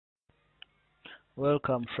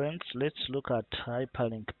Welcome friends, let's look at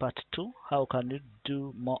hyperlink part 2. How can you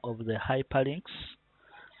do more of the hyperlinks?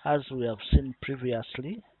 As we have seen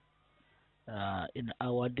previously in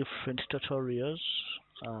our different tutorials,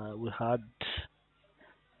 we had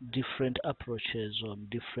different approaches on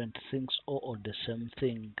different things or on the same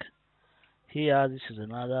thing. Here this is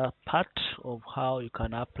another part of how you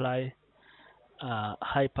can apply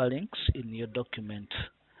hyperlinks in your document.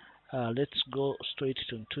 Let's go straight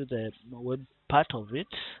into the web part of it.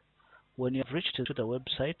 When you've reached to the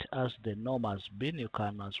website, as the norm has been, you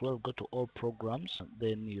can as well go to all programs,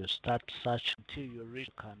 then you start search until you reach,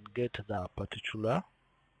 you can get the particular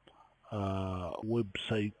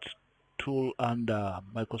website tool under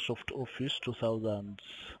Microsoft Office 2000.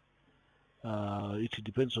 It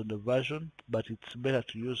depends on the version, but it's better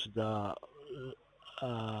to use the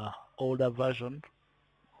older version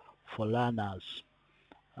for learners.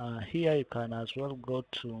 Here you can as well go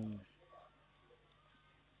to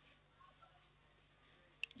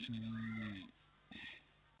you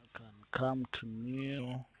can come to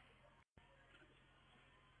new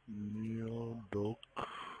doc,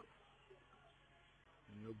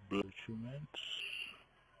 new documents.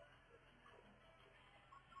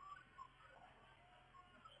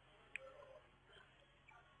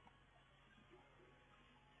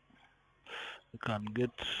 You can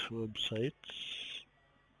get websites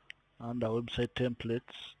under website templates.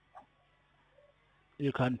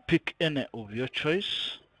 You can pick any of your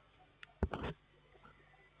choice.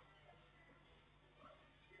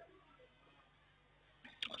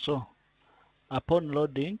 So upon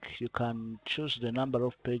loading, you can choose the number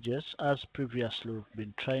of pages as previously we've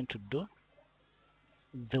been trying to do.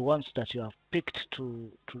 The ones that you have picked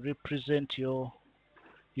to represent your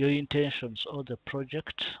intentions or the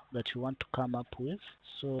project that you want to come up with.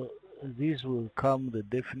 So these will come the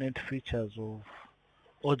definite features of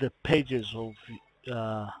or the pages of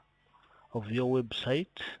your website.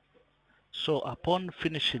 So upon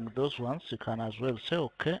finishing those ones, you can as well say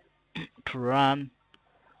okay to run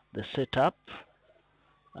the setup.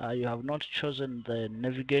 You have not chosen the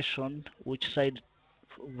navigation, which side,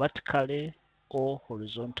 vertically or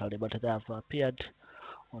horizontally, but they have appeared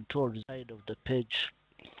on towards the side of the page.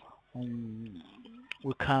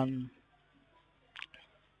 We can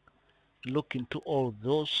look into all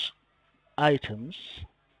those items.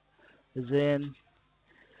 Then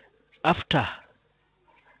after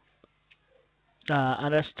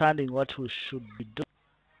understanding what we should be doing,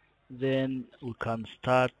 then we can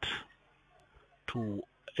start to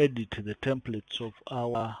edit the templates of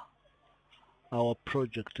our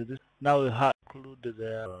project. Now we have included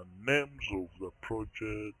the names of the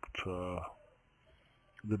project,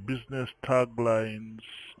 the business taglines,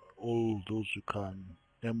 all those. You can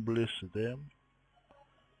embrace them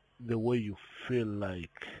the way you feel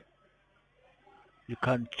like. You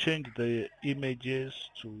can change the images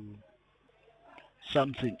to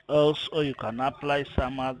something else, or you can apply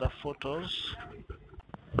some other photos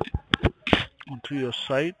onto your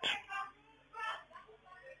site.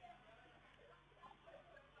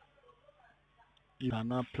 You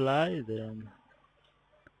can apply them.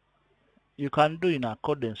 You can do in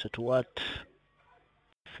accordance to what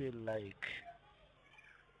you feel like.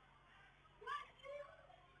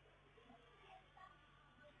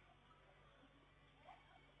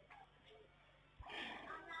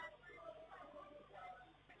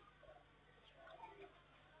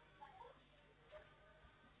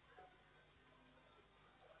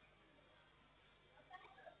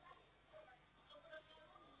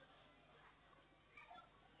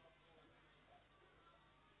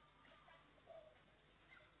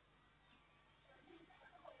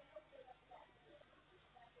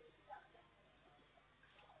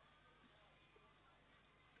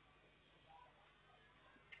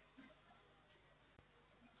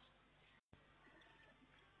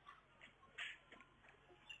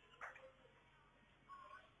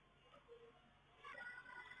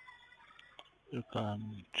 You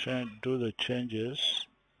can do the changes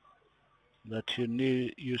that you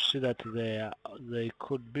need. You see that they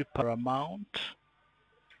could be paramount.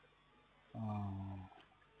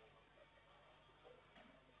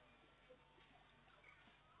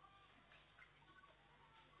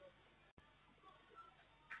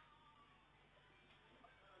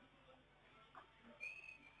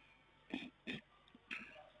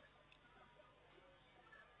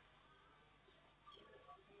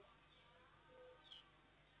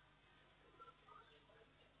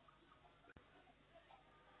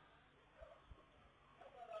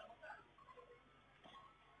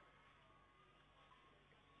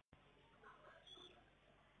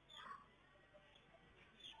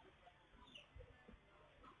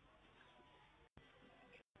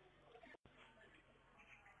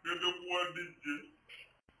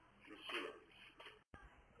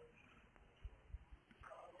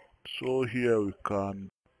 So here we can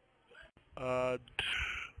add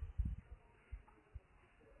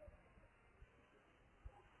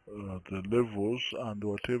the levels and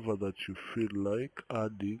whatever that you feel like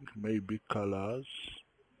adding, maybe colors,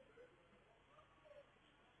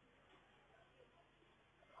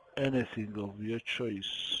 anything of your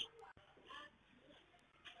choice.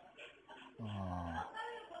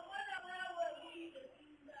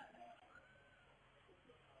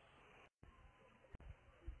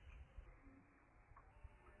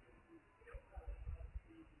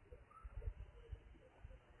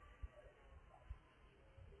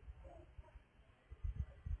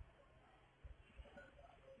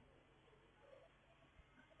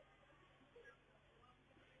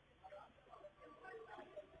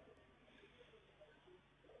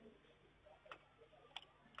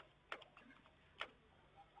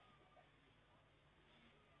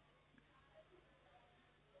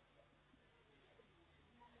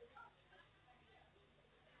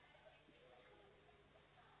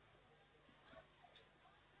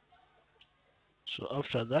 So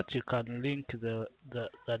after that you can link the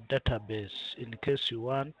database. In case you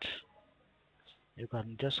want, you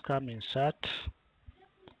can just come insert,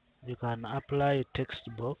 you can apply a text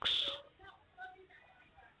box,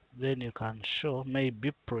 then you can show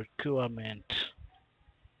maybe procurement.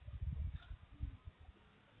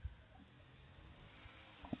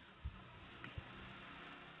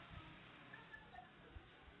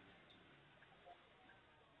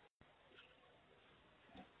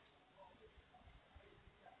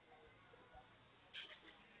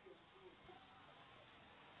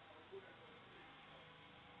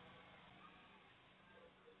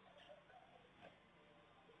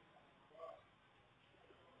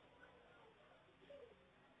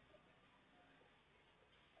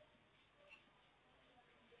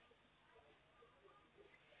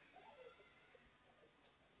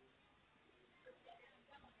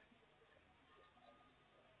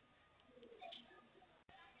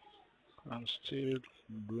 And still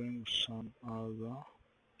bring some other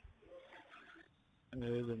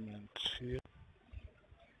elements here.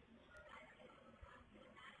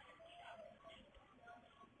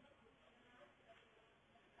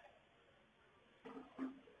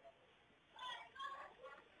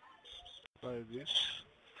 Like this.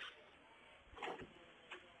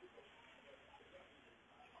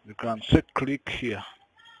 You can say click here.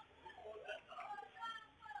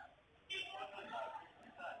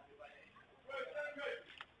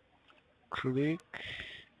 Click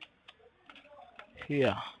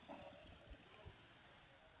here.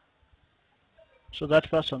 So that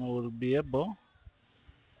person will be able,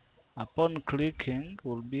 upon clicking,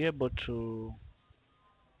 will be able to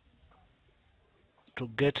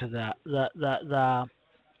get the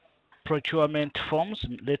procurement forms,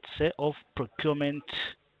 let's say, of procurement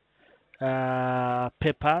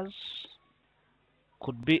papers,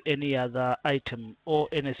 could be any other item or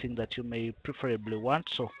anything that you may preferably want.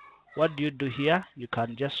 So what do you do here? You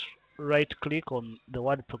can just right click on the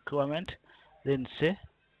word procurement, then say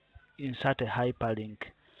insert a hyperlink.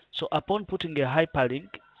 So upon putting a hyperlink,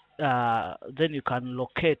 then you can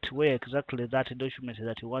locate where exactly that document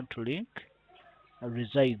that you want to link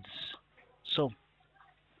resides. So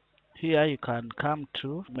here you can come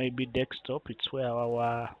to maybe desktop, it's where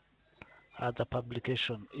our other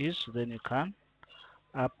publication is, then you can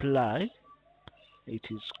apply,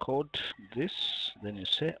 it is called this, then you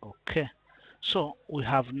say okay. So we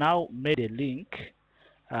have now made a link,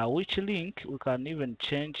 which link we can even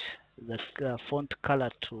change the font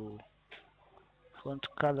color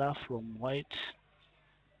from white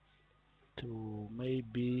to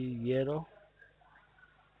maybe yellow.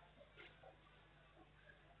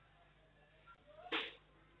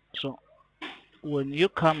 So when you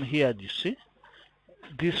come here, you see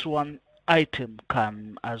this one item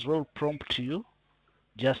can as well prompt you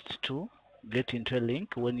just to get into a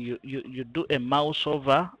link. When you do a mouse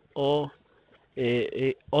over or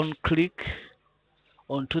a on click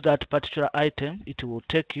onto that particular item, it will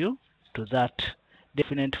take you to that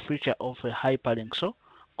definite feature of a hyperlink. So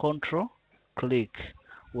control click.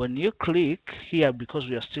 When you click here, because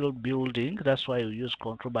we are still building, that's why we use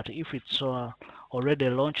control, but if it's already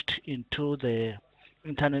launched into the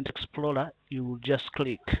Internet Explorer, you will just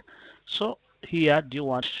click. So here, do you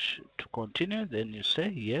want to continue? Then you say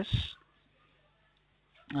yes.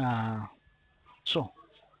 So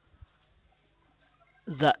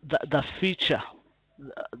the feature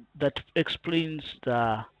that explains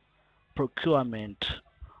the procurement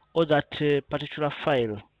or that particular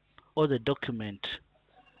file or the document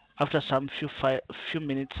After some few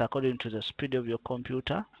minutes, according to the speed of your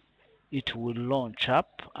computer, it will launch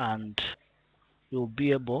up and you'll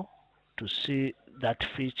be able to see that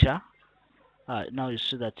feature. Now you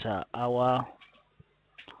see that our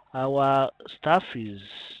stuff is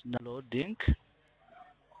now loading.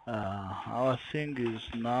 Our thing is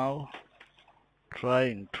now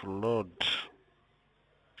trying to load.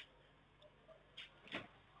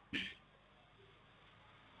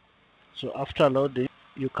 So after loading,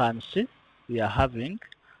 you can see we are having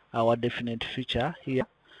our definite feature here.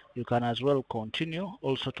 You can as well continue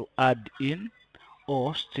also to add in,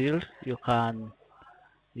 or still you can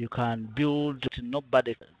build.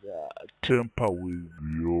 Nobody tamper with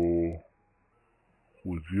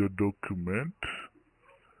your document,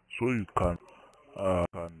 so you can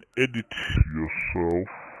edit yourself.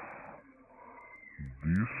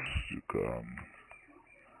 This you can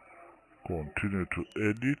continue to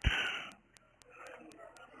edit.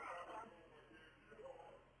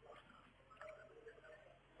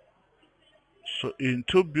 So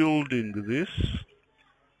into building this,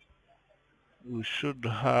 we should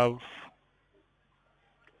have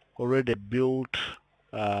already built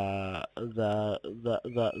the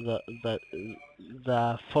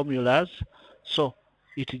formulas, so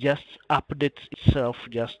it just updates itself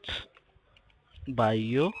just by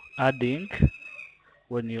you adding.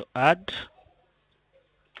 When you add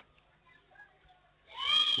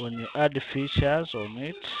features on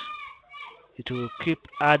it, it will keep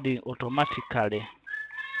adding automatically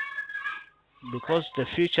because the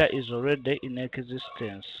feature is already in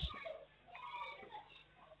existence.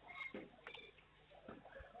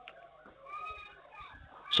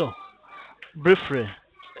 So briefly,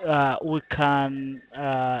 we can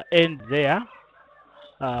end there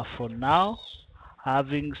for now,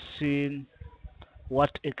 having seen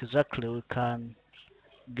what exactly we can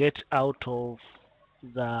get out of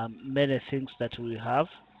the many things that we have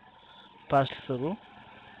passed through.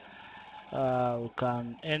 We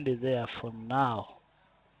can end it there for now.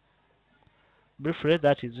 Briefly,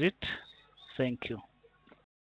 that is it. Thank you.